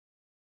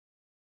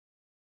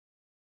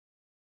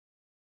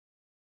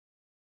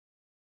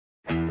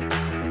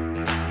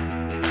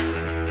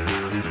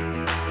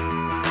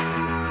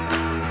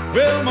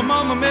Well, my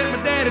mama met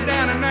my daddy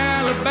down in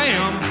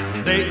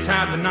Alabama. They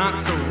tied the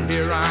knot, so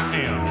here I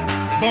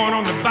am. Born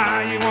on the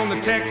bayou on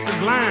the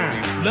Texas line.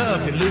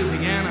 Loved in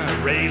Louisiana,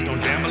 raised on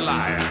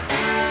jambalaya.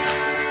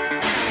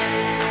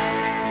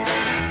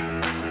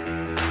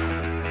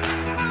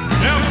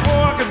 Now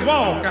before I could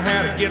walk, I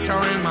had a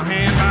guitar in my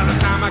hand. By the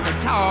time I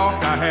could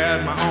talk, I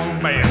had my own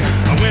band.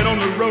 I went on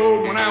the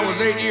road when I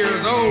was 8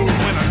 years old.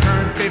 When I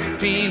turned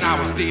 15, I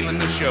was stealing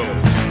the show.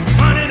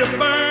 Money to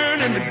burn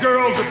and the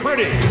girls are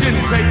pretty. It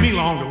didn't take me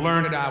long to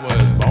learn that I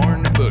was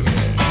born to boogie.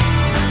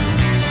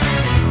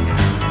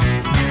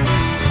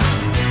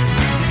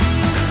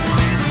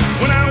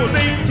 When I was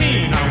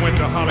 18, I went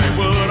to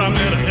Hollywood. I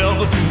met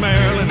Elvis and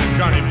Marilyn and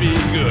Johnny B.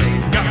 Good.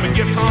 Got my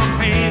guitar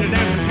painted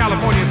and some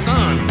California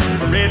sun.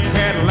 A red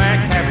Cadillac,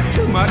 having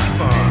too much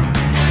fun.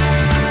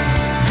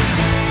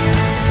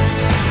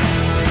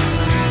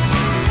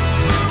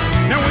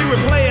 Now we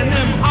were playing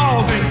them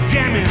halls and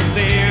jamming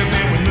them,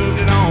 and we moved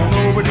it on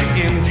over to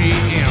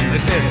MGM. They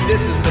said,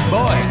 this is the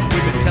boy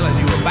we've been telling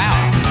you about.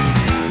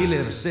 He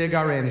lit a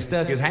cigar and he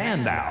stuck his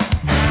hand out.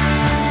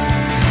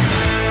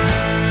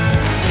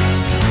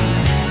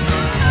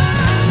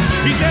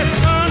 He said,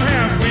 son,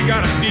 have we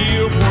got a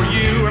deal for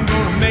you? I'm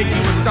gonna make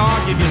you a star,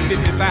 give you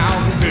 50,000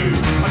 too.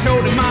 I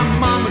told him my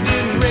mama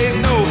didn't raise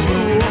no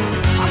fool.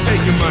 I'll take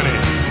your money,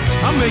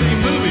 I'll make you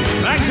movies.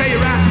 But I can tell you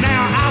right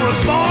now, I was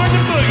born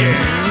to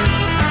boogie.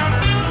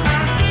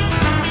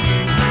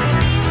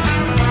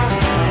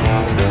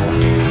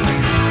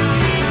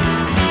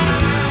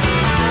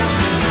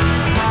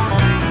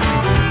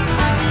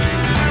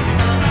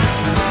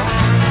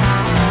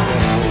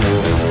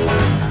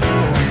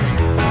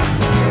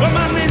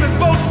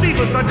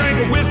 I drank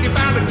a whiskey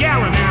by the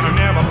gallon and I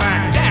never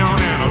back down,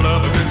 and I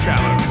love a good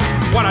challenge.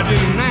 What I do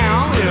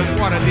now is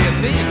what I did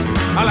then.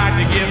 I like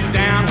to get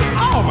down with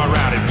all my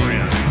rowdy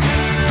friends.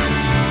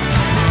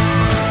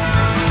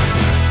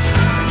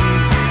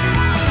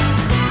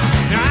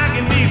 Now I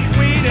can be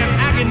sweet and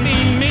I can be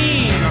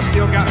mean. I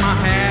still got my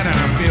hat and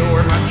I still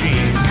wear my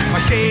jeans.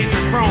 My shades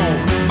are chrome,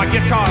 my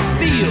guitar's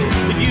steel.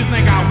 If you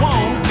think I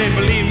won't, then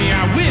believe me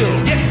I will.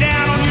 Get down.